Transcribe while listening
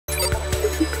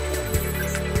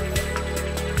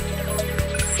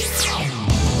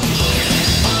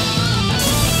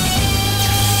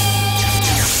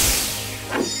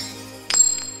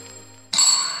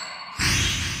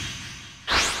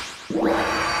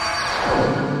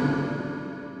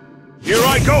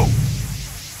go!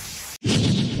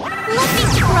 Let me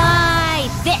try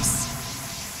this.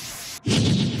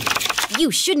 You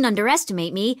shouldn't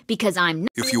underestimate me because I'm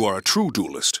If you are a true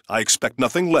duelist, I expect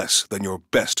nothing less than your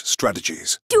best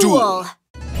strategies. Duel!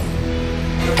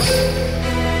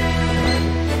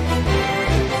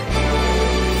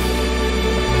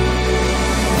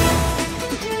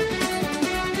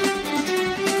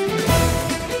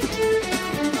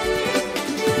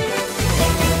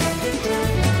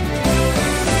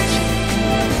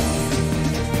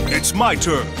 It's my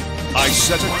turn. I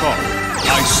set a card.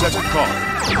 I set a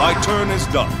card. My turn is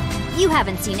done. You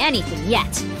haven't seen anything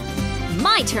yet.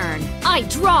 My turn. I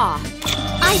draw.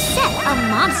 I set a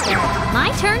monster.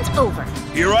 My turn's over.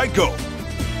 Here I go.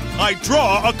 I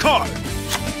draw a card.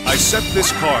 I set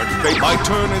this card. My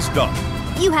turn is done.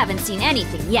 You haven't seen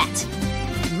anything yet.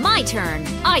 My turn.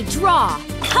 I draw.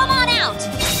 Come on out!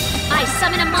 I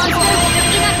summon a monster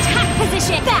in attack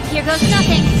position. Back here goes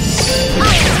nothing.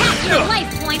 I attack your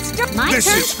life points. My This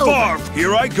turn's is far. over.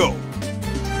 Here I go.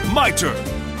 My turn.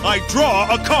 I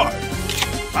draw a card.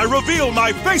 I reveal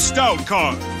my face-down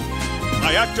card.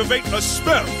 I activate a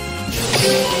spell.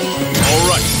 All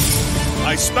right.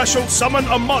 I special summon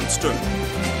a monster.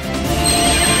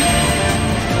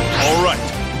 All right.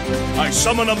 I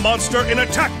summon a monster in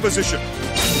attack position.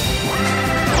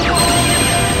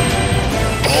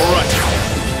 All right.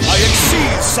 I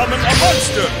exceed summon a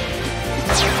monster.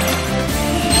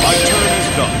 My turn is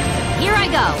done. Here I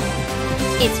go.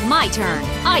 It's my turn.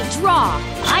 I draw.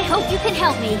 I hope you can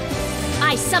help me.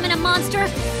 I summon a monster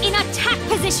in attack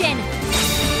position.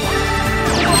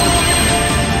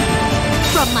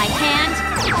 From my hand,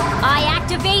 I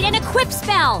activate an equip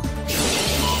spell.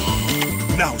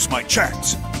 Now's my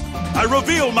chance. I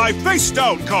reveal my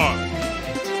face-down card.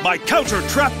 My counter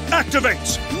trap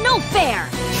activates. No fair.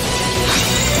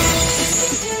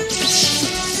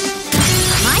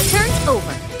 My turn's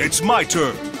over. It's my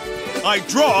turn. I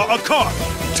draw a card.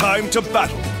 Time to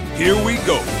battle. Here we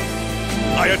go.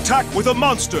 I attack with a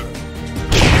monster.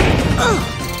 Ugh.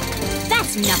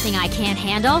 That's nothing I can't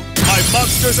handle. My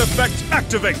monster's effect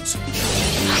activates.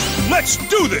 Let's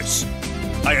do this.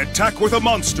 I attack with a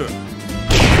monster.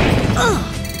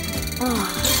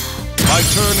 My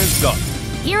turn is done.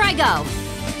 Here I go.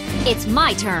 It's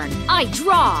my turn. I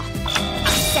draw. I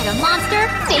set a monster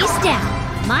face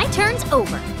down. My turn's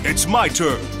over. It's my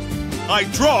turn. I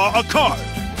draw a card.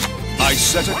 I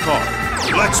set a card.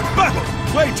 Let's battle.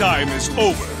 Playtime is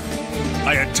over.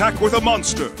 I attack with a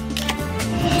monster.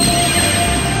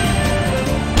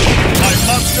 My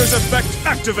monster's effect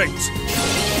activates.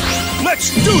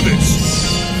 Let's do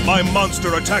this. My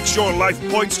monster attacks your life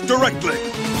points directly.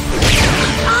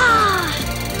 Ah!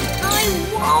 I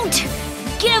won't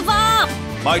give up!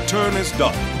 My turn is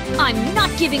done. I'm not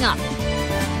giving up.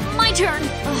 My turn.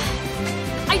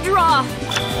 I draw.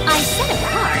 I set a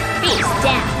card face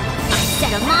down. I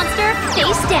set a monster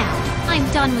face down. I'm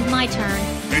done with my turn.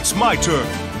 It's my turn.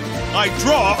 I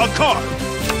draw a card.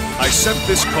 I set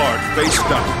this card face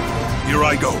down. Here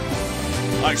I go.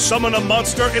 I summon a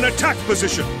monster in attack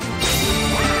position.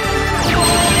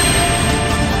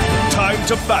 Time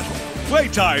to battle.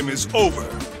 Playtime is over.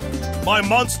 My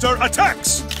monster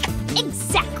attacks.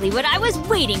 Exactly what I was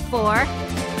waiting for.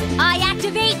 I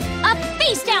activate a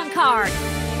face down card.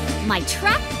 My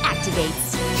trap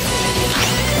activates.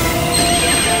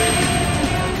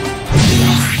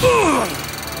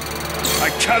 I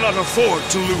cannot afford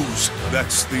to lose.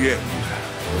 That's the end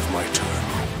of my turn.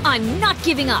 I'm not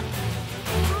giving up.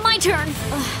 My turn.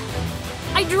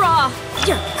 I draw.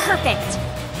 You're perfect.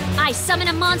 I summon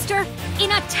a monster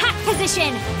in attack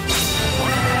position.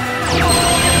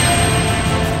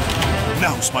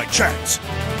 Now's my chance.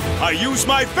 I use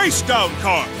my face-down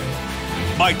card.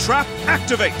 My trap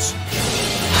activates.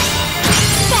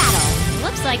 Battle.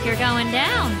 Looks like you're going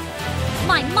down.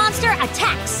 My monster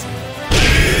attacks.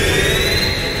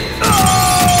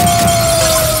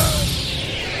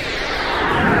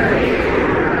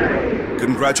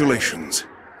 Congratulations.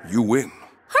 You win.